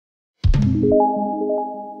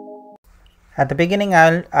At the beginning,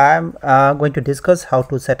 I'm going to discuss how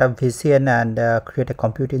to set up VCN and create a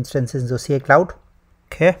compute instance in OCI cloud.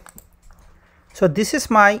 Okay, so this is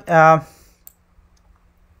my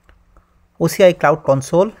OCI cloud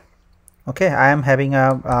console. Okay, I am having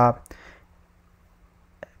a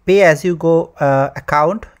pay as you go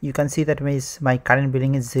account. You can see that my current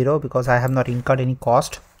billing is 0 because I have not incurred any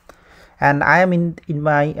cost, and I am in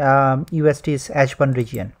my USD's H1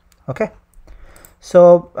 region. Okay,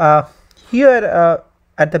 so here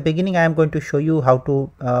at the beginning I am going to show you how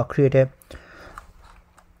to create a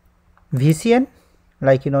VCN,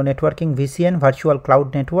 like networking VCN, virtual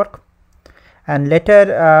cloud network, and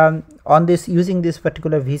later on this, using this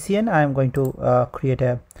particular VCN, I am going to create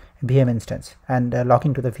a VM instance and log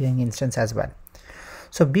into the VM instance as well.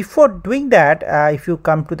 So before doing that, if you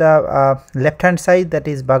come to the left hand side, that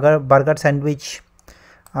is burger sandwich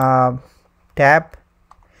tab,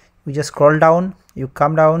 you just scroll down, you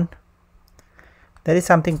come down, there is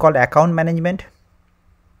something called account management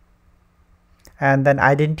and then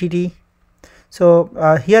identity. So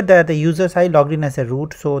here the users, I logged in as a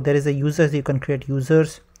root, so there is a users, you can create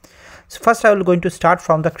users. So first I will going to start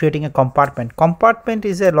from the creating a compartment. Compartment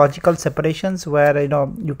is a logical separations where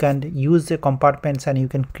you can use the compartments and you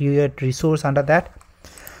can create resource under that.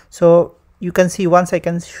 So you can see, once I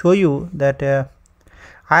can show you that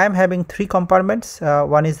I am having 3 compartments.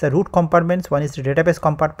 One is the root compartments, one is the database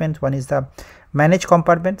compartments, one is the manage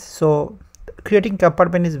compartments. So creating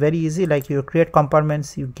compartment is very easy. Like you create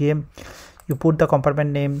compartments, you put the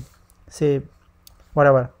compartment name, say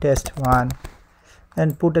whatever, test1,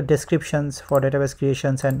 and put the descriptions for database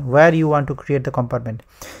creations and where you want to create the compartment.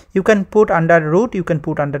 You can put under root, you can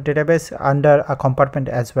put under database, under a compartment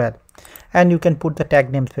as well, and you can put the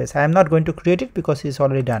tag namespace. I am not going to create it because it's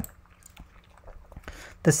already done.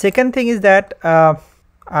 The second thing is that I'll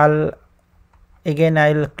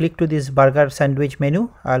click to this burger sandwich menu.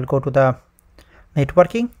 I'll go to the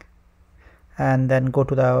networking and then go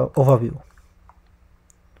to the overview.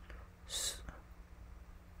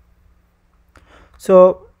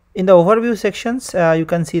 So in the overview sections, you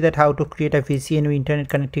can see that how to create a VCN internet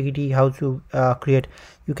connectivity, how to create,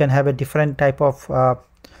 you can have a different type of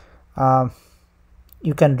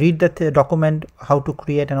you can read the document, how to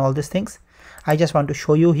create and all these things. I just want to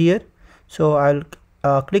show you here. So I'll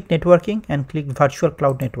click networking and click virtual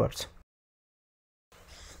cloud networks.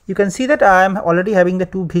 You can see that I am already having the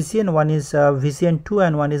 2 VCN, one is VCN 2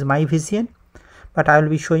 and one is my VCN, but I will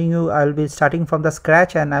be showing you, I will be starting from the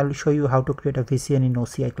scratch and I will show you how to create a VCN in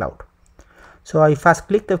OCI cloud. So I first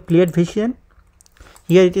click the create VCN.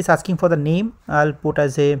 Here it is asking for the name. I'll put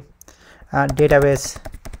as a database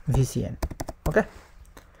VCN. Okay,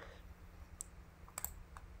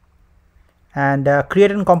 and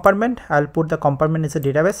create a compartment. I'll put the compartment as a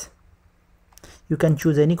database. You can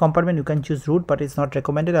choose any compartment, you can choose root, but it's not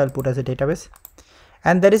recommended. I'll put as a database.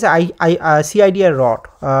 And there is a CIDR route,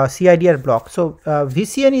 CIDR block. So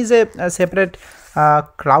VCN is a separate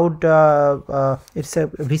cloud. It's a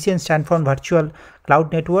VCN stand for virtual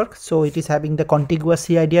cloud network. So it is having the contiguous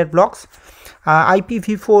CIDR blocks.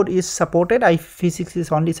 IPv4 is supported. IPv6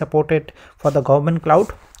 is only supported for the government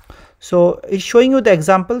cloud. So it's showing you the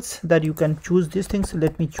examples that you can choose these things.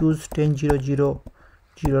 Let me choose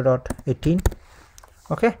 10.0.0.18.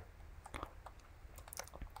 Okay,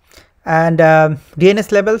 and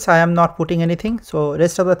DNS labels, I am not putting anything, so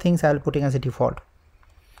rest of the things I will putting as a default.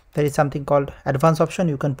 There is something called advanced option,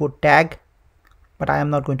 you can put tag, but I am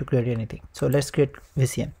not going to create anything. So let's create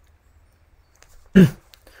VCN.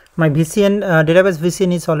 My VCN database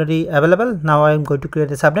VCN is already available. Now I am going to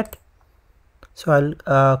create a subnet. So I'll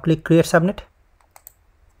click create subnet.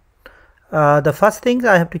 The first thing,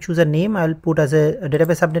 I have to choose a name. I'll put as a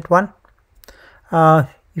database subnet 1.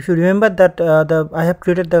 If you remember that I have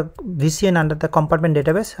created the VCN under the compartment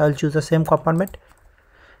database, I'll choose the same compartment.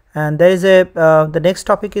 And there is a the next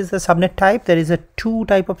topic is the subnet type. There is a 2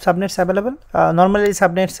 type of subnets available. Normally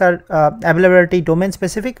subnets are availability domain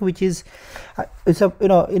specific, which is it's a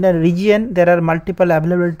in a region there are multiple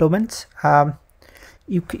available domains.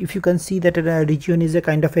 If you can see that in a region is a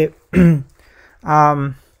kind of a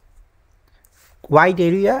wide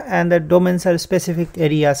area, and the domains are specific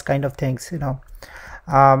areas kind of things.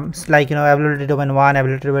 It's like availability domain 1,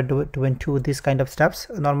 availability domain 2, this kind of stuffs.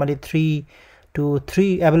 Normally 3 to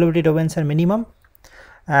 3 availability domains are minimum.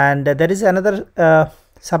 And there is another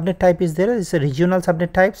subnet type is there. It's a regional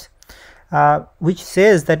subnet types. which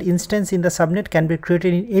says that instance in the subnet can be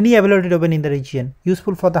created in any availability domain in the region,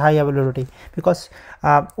 useful for the high availability, because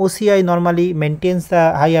OCI normally maintains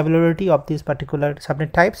the high availability of these particular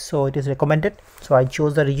subnet types, so it is recommended. So I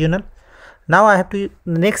chose the regional. Now I have to,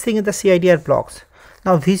 the next thing is the CIDR blocks.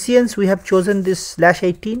 Now VCNs, we have chosen this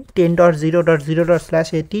 /18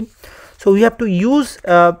 10.0.0/18. So we have to use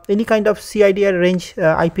any kind of CIDR range,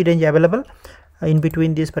 IP range available in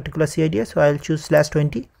between this particular CIDR. So I'll choose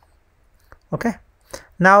 /20. Okay.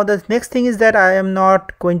 Now the next thing is that I am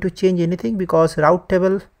not going to change anything because route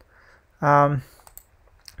table,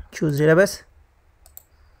 choose database.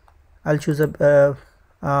 I'll choose a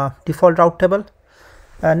default route table.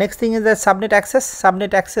 Next thing is the subnet access.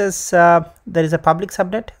 Subnet access, there is a public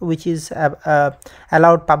subnet which is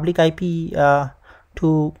allowed public IP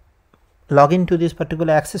to log into this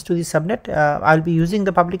particular access to this subnet. I'll be using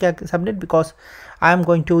the public subnet because I am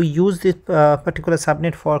going to use this particular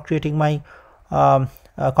subnet for creating my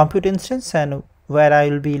compute instance and where I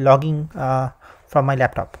will be logging from my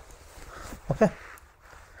laptop. Okay.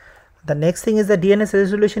 The next thing is the DNS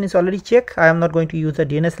resolution is already checked. I am not going to use the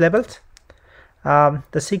DNS levels.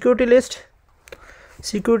 The security list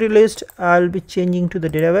I'll be changing to the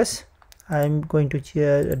database. I'm going to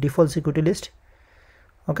default security list.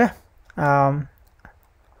 Okay. Tag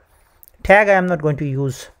I am not going to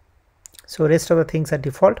use, so rest of the things are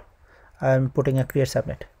default. I'm putting a create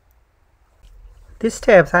subnet. This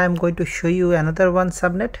steps I am going to show you another one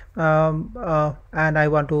subnet, and I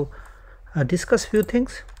want to discuss few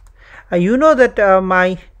things. You know that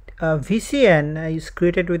my VCN is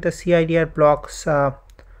created with the CIDR blocks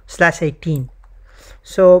 /18.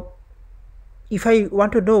 So if I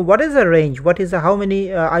want to know what is the range, what is the how many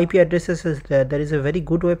IP addresses is there, there is a very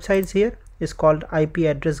good website here. It's called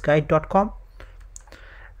ipaddressguide.com,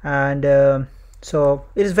 and so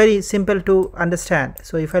it is very simple to understand.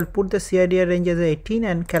 So if I'll put the CIDR range as 18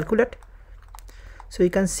 and calculate, so you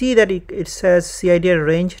can see that it says CIDR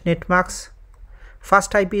range netmax.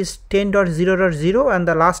 First IP is 10.0.0 and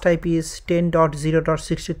the last IP is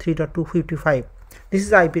 10.0.63.255. This is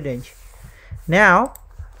the IP range. Now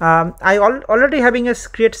I already having a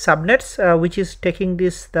create subnets which is taking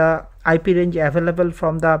this the IP range available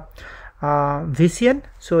from the VCN.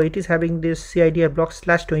 So it is having this CIDR block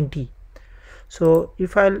 /20. So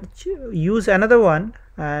if I'll use another one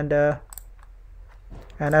and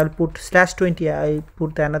I'll put /20, I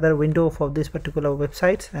put another window for this particular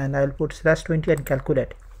websites and I'll put /20 and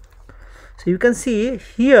calculate. So you can see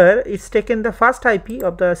here it's taken the first IP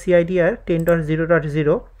of the CIDR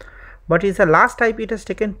 10.0.0, but it's the last IP it has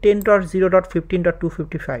taken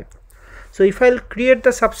 10.0.15.255. So if I'll create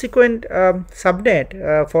the subsequent subnet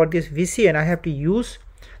for this VCN, I have to use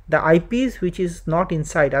the IPs which is not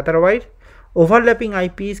inside, otherwise overlapping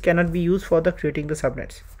IPs cannot be used for the creating the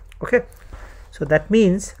subnets. Okay. So that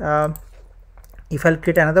means if I'll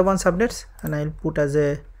create another one subnets and I'll put as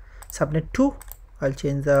a subnet 2, I'll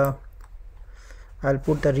change the, I'll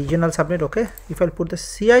put the regional subnet. Okay. If I'll put the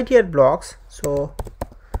CIDR blocks, so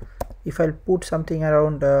if I'll put something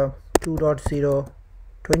around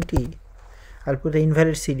 2.0.20, I'll put the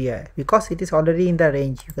invalid CDI because it is already in the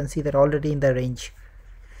range. You can see that already in the range.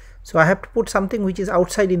 So I have to put something which is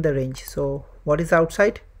outside in the range. So what is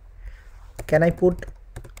outside? Can I put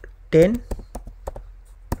 10?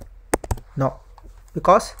 No,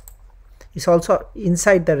 because it's also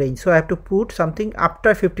inside the range. So I have to put something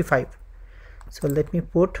after 55. So let me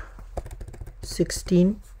put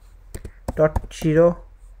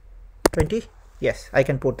 16.0.20. Yes, I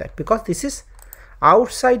can put that because this is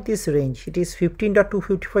outside this range. It is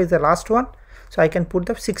 15.255 is the last one. So I can put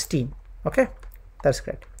the 16. Okay, that's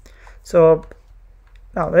great. So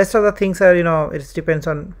now rest of the things are, you know, it depends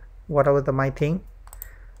on whatever the my thing.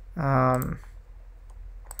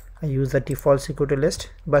 I use the default security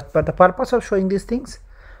list, but the purpose of showing these things,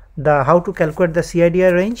 the how to calculate the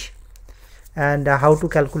CIDR range and how to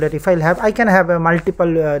calculate, if I can have a multiple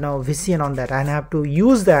VCN on that and I have to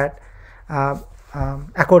use that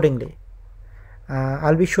accordingly.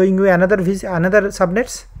 I'll be showing you another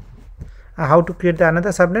subnets, how to create the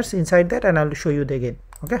another subnets inside that, and I'll show you the again.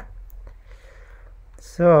 Okay.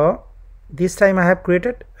 So this time I have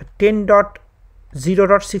created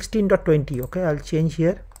 10.0.16.20. okay, I'll change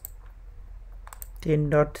here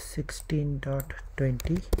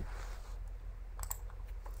 10.16.20.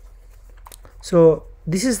 so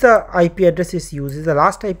this is the IP address is used. The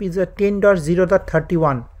last IP is a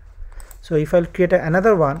 10.0.31. so if I'll create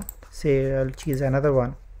another one, say I'll choose another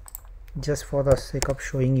one just for the sake of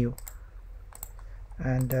showing you,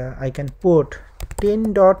 and I can put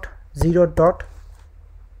 10.0.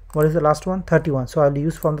 what is the last one? 31. So I'll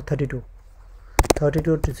use from the 32 to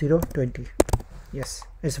 0.20. yes,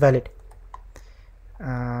 it's valid.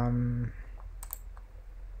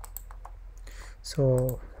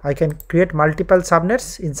 So I can create multiple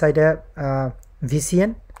subnets inside a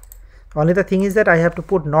VCN. Only the thing is that I have to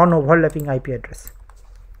put non-overlapping IP address,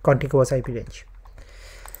 contiguous IP range.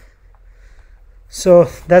 So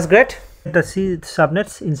that's great. The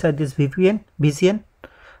subnets inside this VCN.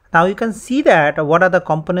 Now you can see that what are the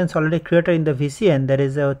components already created in the VCN. There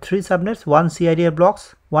is 3 subnets, 1 CIDR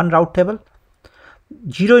blocks, 1 route table,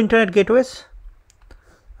 0 internet gateways,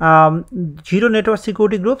 0 network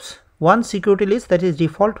security groups, 1 security list, that is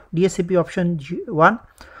default DSCP option 1,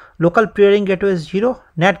 local peering gateway is 0,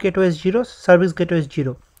 NAT gateway is 0, service gateway is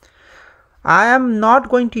 0. I am not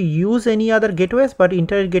going to use any other gateways, but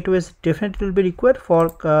internet gateways definitely will be required for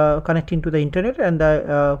connecting to the internet and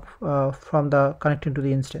from the connecting to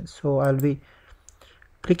the instance. So I'll be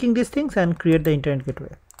clicking these things and create the internet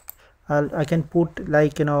gateway. I can put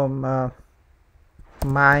like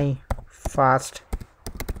my fast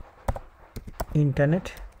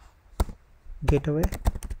internet gateway,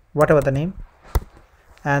 whatever the name,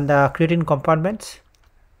 and creating compartments.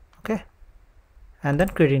 Okay, and then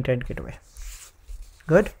create internet gateway.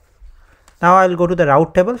 Good. Now I will go to the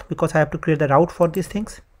route table because I have to create the route for these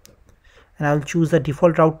things, and I will choose the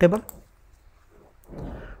default route table.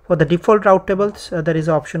 For the default route tables, there is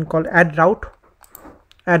an option called add route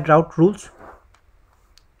rules.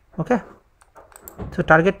 Okay. So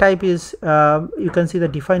target type is you can see the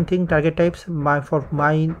defined thing. Target types for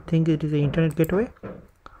my thing it is the internet gateway.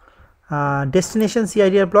 Destination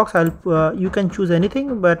CIDR blocks, you can choose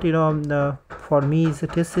anything, but for me it's a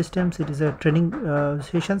test systems, it is a training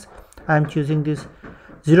sessions. I am choosing this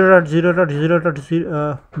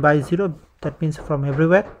 0.0.0.0 by 0, that means from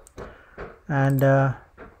everywhere, and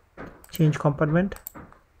change compartment.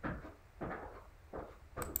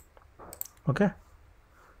 Okay,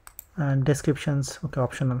 and descriptions, okay,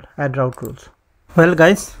 optional, add route rules. Well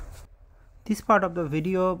guys, this part of the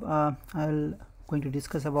video I'll going to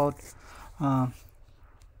discuss about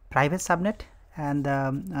private subnet and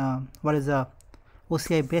what is the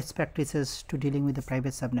OCI best practices to dealing with the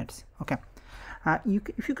private subnets. Okay,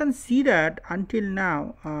 if you can see that until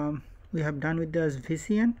now we have done with this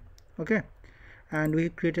VCN. Okay, and we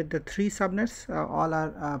created the 3 subnets, all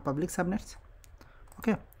are public subnets.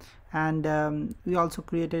 Okay, and we also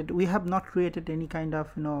we have not created any kind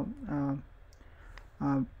of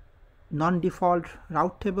non-default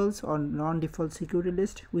route tables or non-default security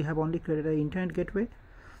list. We have only created an internet gateway.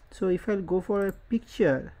 So if I'll go for a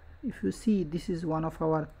picture, if you see, this is one of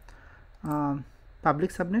our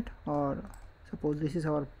public subnet, or suppose this is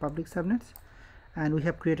our public subnets, and we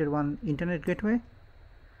have created one internet gateway.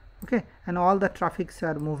 Okay, and all the traffics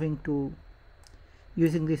are moving to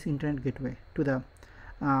using this internet gateway to the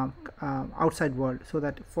outside world, so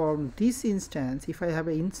that for this instance, if I have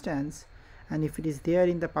an instance and if it is there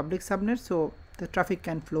in the public subnet, so the traffic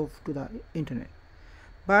can flow to the internet.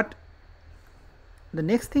 But the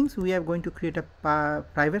next things, we are going to create a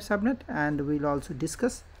private subnet, and we'll also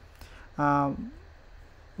discuss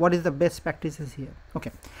what is the best practices here.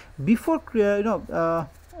 Okay, before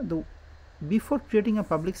before creating a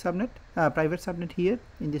public subnet, private subnet here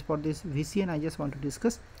in this VCN, I just want to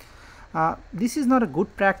discuss this is not a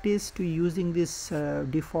good practice to using this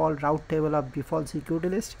default route table of default security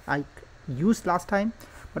list I used last time.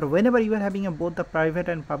 But whenever you are having both the private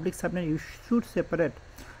and public subnet, you should separate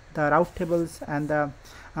the route tables and the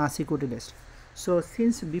security list. So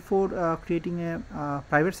since before creating a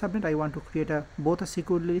private subnet, I want to create both a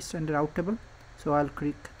security list and a route table. So I'll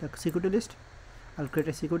click the security list, I'll create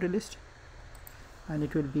a security list, and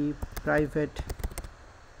it will be private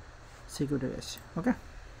security list. Okay,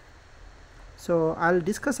 so I'll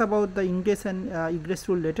discuss about the ingress and egress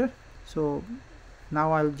rule later. So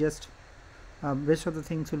now I'll just rest of the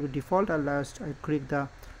things will be default. I'll click the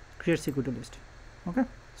create security list. Okay,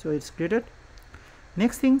 so it's created.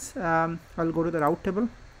 Next things, I'll go to the route table.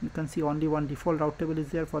 You can see only one default route table is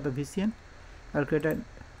there for the VCN. I'll create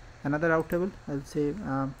another route table. I'll say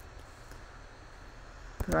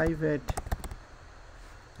private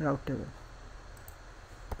route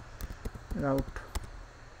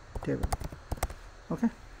table. Okay,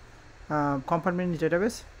 compartment is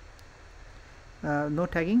database, no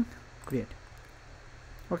tagging, create.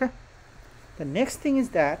 Okay, the next thing is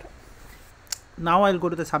that now I'll go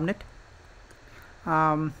to the subnet.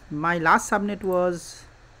 My last subnet was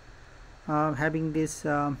having this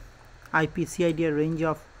IP CIDR range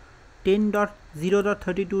of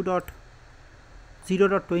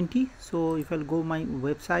 10.0.32.0.20. so if I'll go my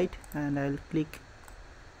website and I'll click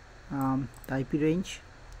the IP range,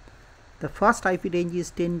 the first IP range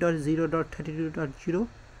is 10.0.32.0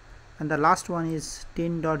 and the last one is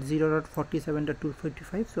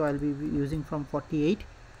 10.0.47.255. so I'll be using from 48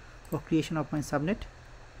 for creation of my subnet.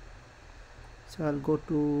 So I'll go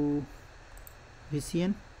to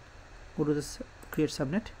VCN go to this create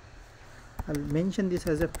subnet. I'll mention this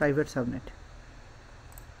as a private subnet.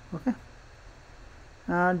 Okay.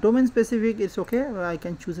 Domain specific, it's okay. I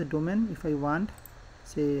can choose a domain if I want.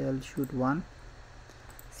 Say I'll shoot 1.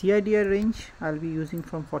 CIDR range I'll be using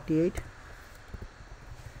from 48.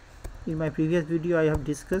 In my previous video I have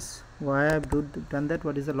discussed why I've done that,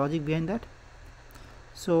 what is the logic behind that.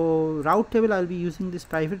 So route table, I'll be using this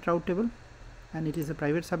private route table, and it is a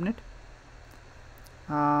private subnet.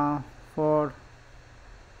 For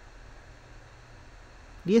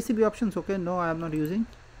DSCP options, okay, no, I am not using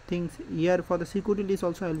things here. For the security list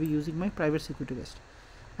also I'll be using my private security list,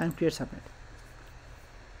 and create subnet.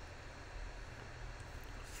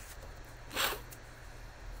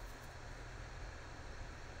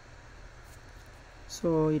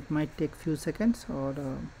 So it might take few seconds or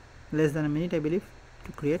less than a minute, I believe,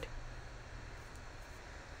 to create.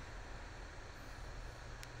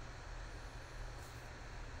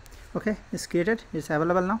 Okay, it's created, it's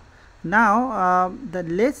available now. Now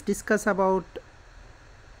let's discuss about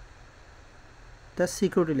the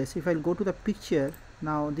security list. If I'll go to the picture,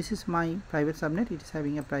 now this is my private subnet. It is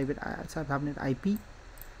having a private subnet IP.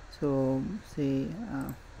 So say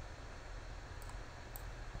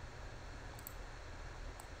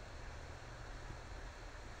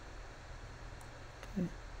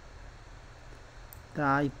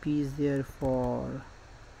the IP is there for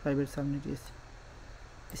private subnet is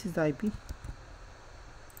this is the IP.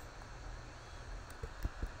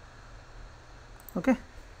 Okay,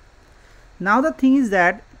 now the thing is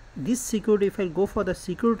that this security, if I go for the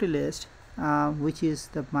security list, which is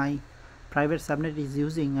my private subnet is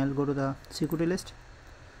using, I'll go to the security list,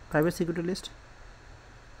 private security list.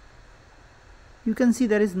 You can see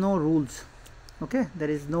there is no rules. Okay, there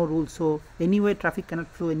is no rules, so anyway traffic cannot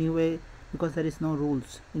flow anyway, because there is no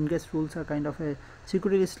rules. Ingress rules are kind of a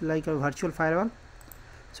security list, like a virtual firewall.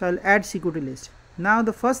 So I'll add security list. Now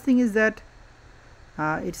the first thing is that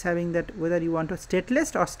it's having that whether you want a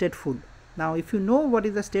stateless or stateful. Now if you know what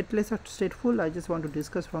is the stateless or stateful, I just want to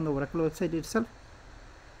discuss from the Oracle website itself.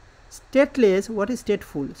 Stateless, what is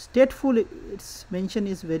stateful? Stateful, its mention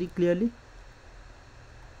is very clearly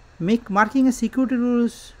marking a security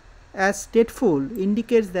rules as stateful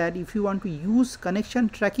indicates that if you want to use connection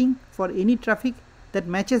tracking for any traffic that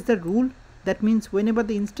matches the rule, that means whenever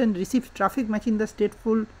the instance receives traffic matching the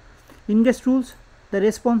stateful ingress rules, the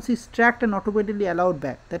response is tracked and automatically allowed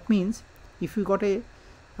back. That means if you got a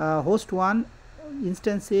host 1,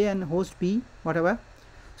 instance A, and host B, whatever.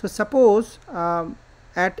 So suppose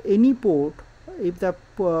at any port, if the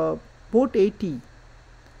port 80,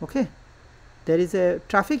 okay, there is a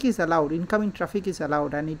traffic is allowed, incoming traffic is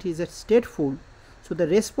allowed, and it is a stateful, so the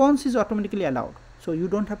response is automatically allowed. So you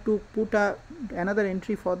don't have to put another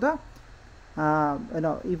entry for the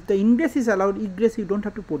if the ingress is allowed, egress you don't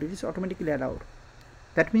have to put, it is automatically allowed.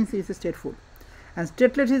 That means it is a stateful. And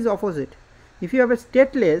stateless is opposite. If you have a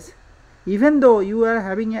stateless, even though you are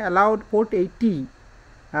having a allowed port 80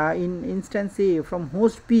 in instance A from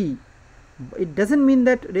host B, it doesn't mean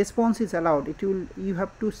that response is allowed. It will, you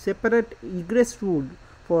have to separate egress rule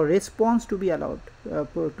for response to be allowed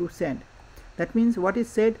to send. That means what is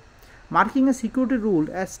said, marking a security rule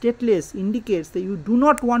as stateless indicates that you do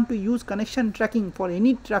not want to use connection tracking for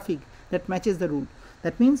any traffic that matches the rule.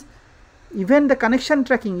 That means even the connection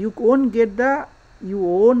tracking, you won't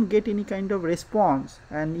get any kind of response,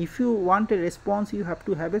 and if you want a response, you have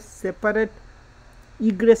to have a separate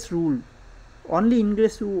egress rule. Only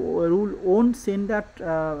ingress rule won't send that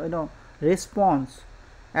response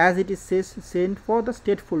as it is sent for the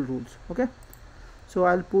stateful rules. Okay, so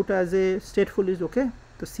I'll put as a stateful is okay.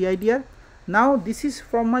 The CIDR. Now this is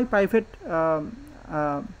from my private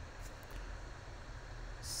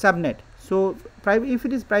subnet. So if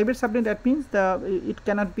it is private subnet, that means it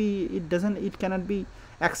cannot be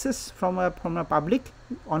accessed from a public.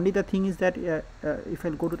 Only the thing is that if I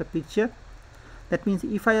go to the picture, that means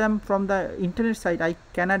if I am from the internet site, I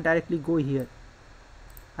cannot directly go here.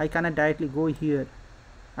 I cannot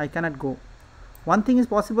go. One thing is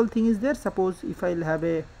possible thing is there. Suppose if I will have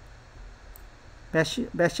a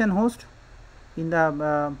bastion host in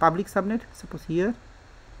the public subnet, suppose here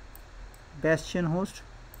bastion host,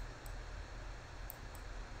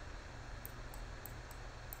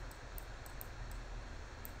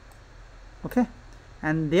 okay,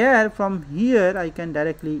 and there from here I can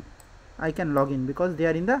log in because they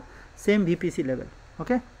are in the same VPC level.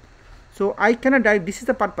 Okay, so I cannot direct. This is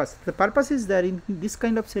the purpose. The purpose is that in this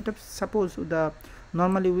kind of setup, suppose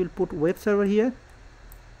normally we will put web server here,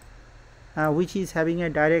 which is having a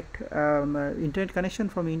direct internet connection.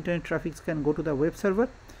 From internet traffic can go to the web server,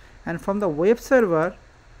 and from the web server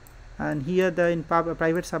and here in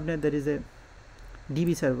private subnet there is a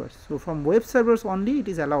DB servers. So from web servers only it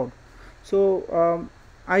is allowed. So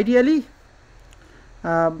ideally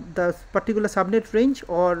the particular subnet range,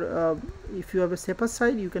 or if you have a safer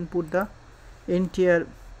side, you can put the entire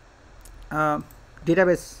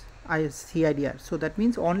database CIDR. So that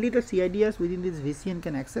means only the CIDRs within this VCN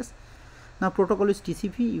can access. Now protocol is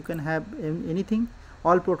TCP, you can have anything,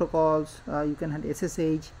 all protocols, you can have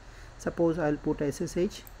SSH. Suppose I'll put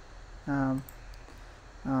SSH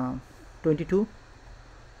 22,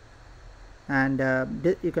 and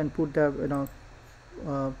you can put the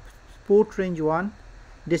port range 1,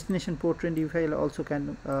 destination port range. If I also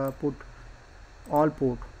can put all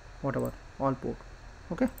port, whatever, all port.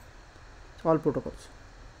 Okay, so all protocols,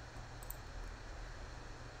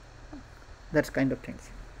 that's kind of things.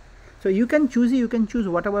 So you can choose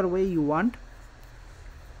whatever way you want.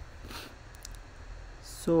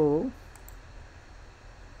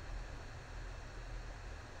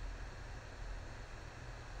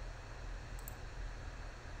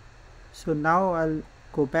 So now I'll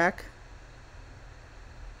go back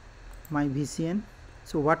my VCN.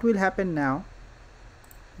 So what will happen now,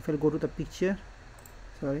 if I'll go to the picture,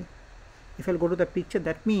 if I'll go to the picture,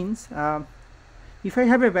 that means if I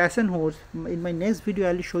have a VCN host, in my next video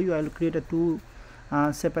I'll show you, I'll create a two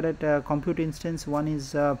separate compute instance. One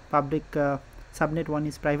is public subnet, one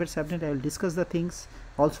is private subnet. I will discuss the things.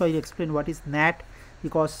 Also I'll explain what is NAT,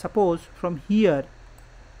 because suppose from here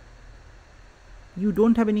you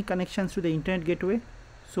don't have any connections to the internet gateway,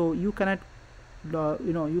 so you cannot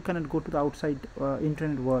you cannot go to the outside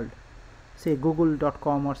internet world, say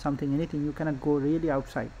google.com or something, anything. You cannot go really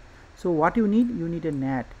outside. So what you need a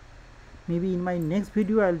NAT. Maybe in my next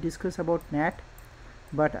video I'll discuss about NAT,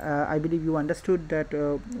 but I believe you understood that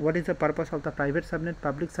what is the purpose of the private subnet,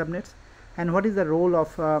 public subnets, and what is the role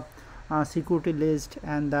of security list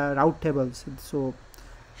and the route tables. So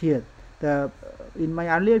here in my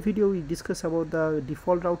earlier video we discussed about the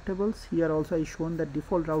default route tables. Here also I shown that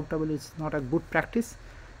default route table is not a good practice.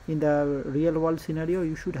 In the real world scenario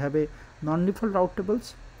you should have a non-default route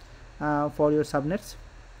tables for your subnets.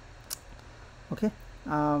 Okay,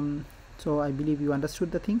 so I believe you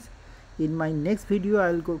understood the things. In my next video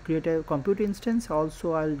I'll go create a compute instance.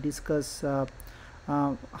 Also I'll discuss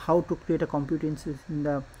how to create a compute instance in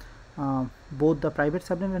the both the private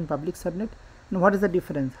subnet and public subnet, and what is the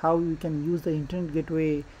difference, how you can use the internet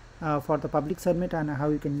gateway for the public subnet, and how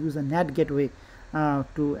you can use the NAT gateway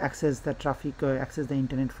to access the traffic, access the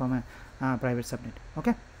internet from a private subnet.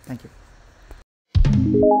 Okay, thank you.